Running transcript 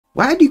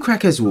Why do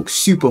crackheads walk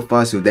super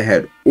fast with their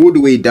head all the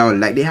way down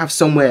like they have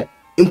somewhere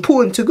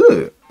important to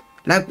go?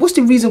 Like, what's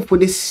the reason for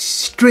this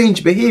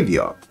strange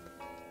behavior?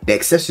 The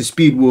excessive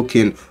speed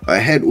walking or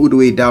head all the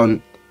way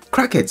down.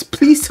 Crackheads,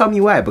 please tell me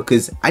why,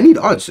 because I need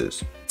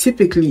answers.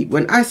 Typically,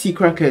 when I see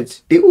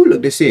crackheads, they all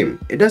look the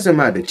same. It doesn't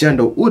matter the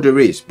gender or the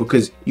race,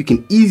 because you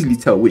can easily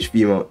tell which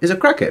female is a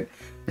crackhead,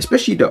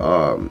 especially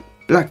the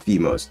black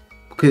females,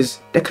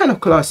 because they're kind of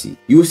classy.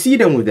 You'll see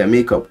them with their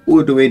makeup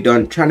all the way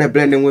done, trying to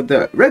blend in with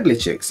the regular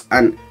chicks,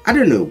 and I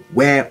don't know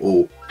where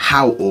or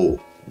how or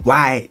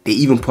why they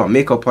even put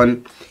makeup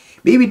on.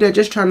 Maybe they're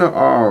just trying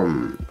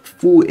to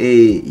fool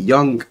a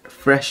young,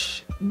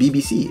 fresh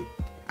BBC.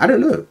 I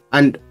don't know.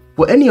 And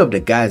for any of the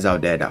guys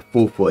out there that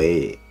fall for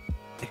a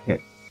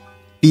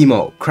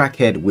female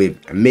crackhead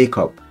with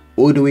makeup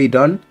all the way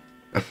done,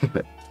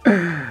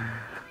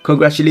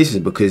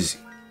 congratulations, because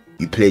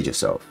you played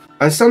yourself.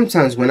 And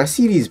sometimes when I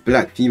see these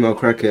black female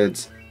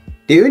crackheads,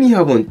 they only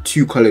have on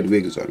 2 colored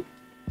wigs on,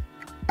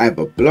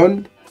 either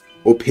blonde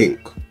or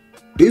pink.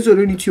 Those are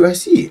the only 2 I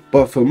see.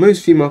 But for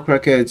most female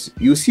crackheads,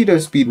 you'll see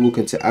them speed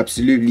walking to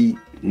absolutely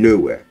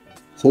nowhere,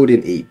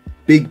 holding a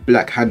big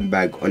black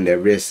handbag on their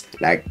wrist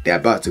like they're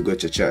about to go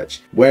to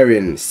church,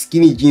 wearing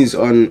skinny jeans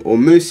on or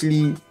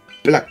mostly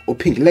black or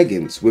pink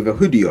leggings with a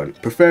hoodie on,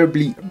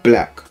 preferably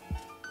black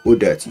or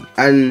dirty.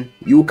 And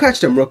you'll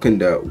catch them rocking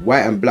the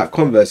white and black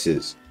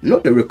Converses,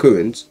 not the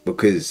Raccoons,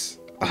 because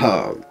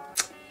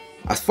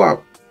as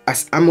far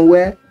as I'm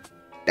aware,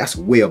 that's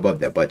way above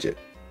their budget.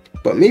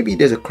 But maybe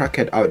there's a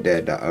crackhead out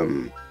there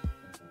that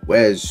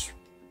wears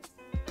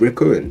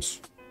Raccoons.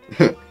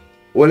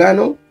 All I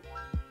know,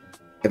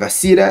 if I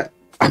see that,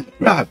 I'm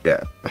proud of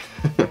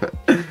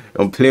that.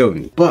 Don't play with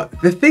me.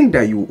 But the thing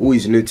that you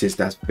always notice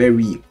that's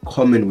very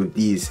common with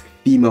these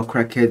female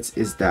crackheads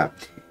is that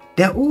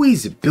they're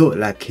always built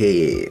like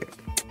a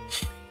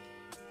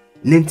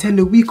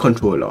Nintendo Wii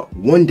controller.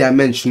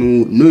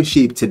 One-dimensional, no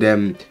shape to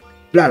them,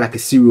 flat like a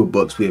cereal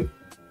box with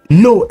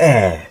no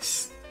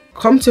ass.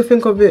 Come to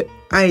think of it,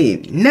 I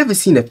ain't never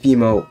seen a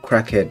female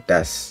crackhead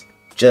that's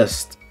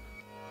just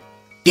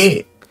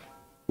dick.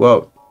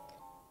 Well,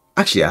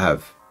 actually I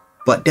have.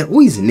 But they're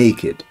always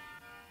naked.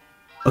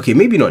 Okay,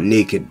 maybe not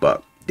naked,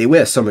 but they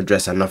wear a summer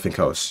dress and nothing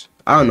else.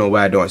 I don't know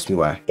why, don't ask me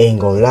why.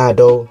 Ain't gonna lie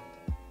though,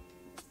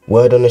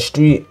 word on the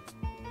street,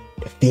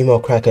 the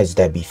female crackheads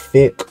that be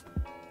thick,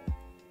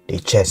 they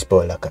chest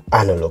built like an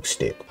analog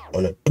stick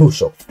on a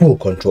DualShock full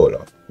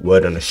controller.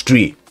 Word on the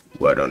street.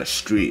 Word on the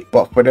street.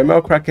 But for the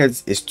male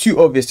crackheads, it's too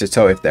obvious to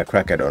tell if they're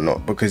crackhead or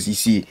not, because you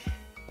see,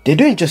 they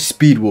don't just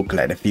speed walk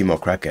like the female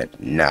crackhead.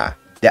 Nah,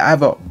 they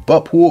either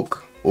bop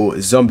walk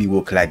or zombie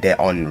walk like they're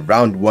on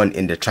round 1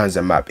 in the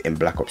transit map in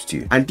Black Ops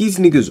 2. And these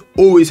niggas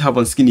always have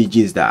on skinny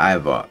jeans that are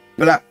either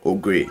black or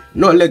grey,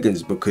 not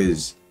leggings,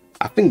 because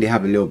I think they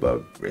have a little bit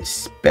of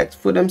respect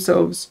for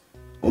themselves.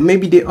 Or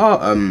maybe they are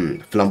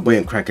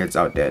flamboyant crackheads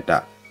out there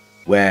that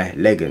wear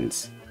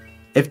leggings.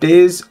 If there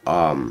is,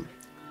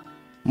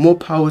 more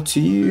power to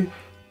you,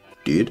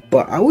 dude.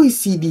 But I always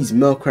see these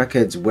male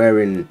crackheads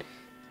wearing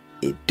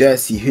a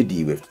dirty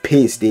hoodie with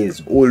paint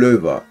stains all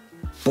over.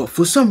 But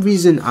for some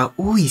reason, I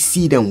always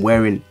see them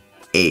wearing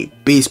a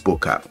baseball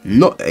cap,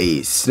 not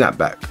a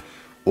snapback.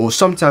 Or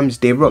sometimes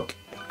they rock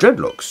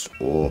dreadlocks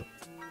or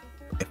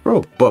a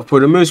fro. But for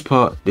the most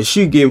part, the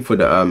shoe game for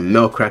the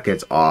male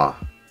crackheads are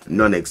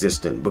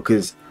non-existent,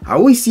 because I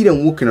always see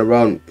them walking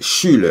around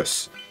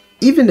shoeless.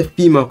 Even the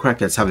female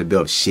crackheads have a bit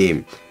of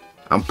shame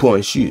and put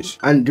on shoes.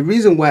 And the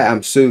reason why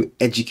I'm so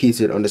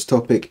educated on this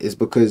topic is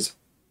because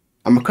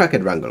I'm a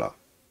crackhead wrangler.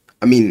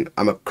 I mean,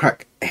 I'm a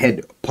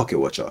crackhead pocket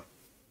watcher.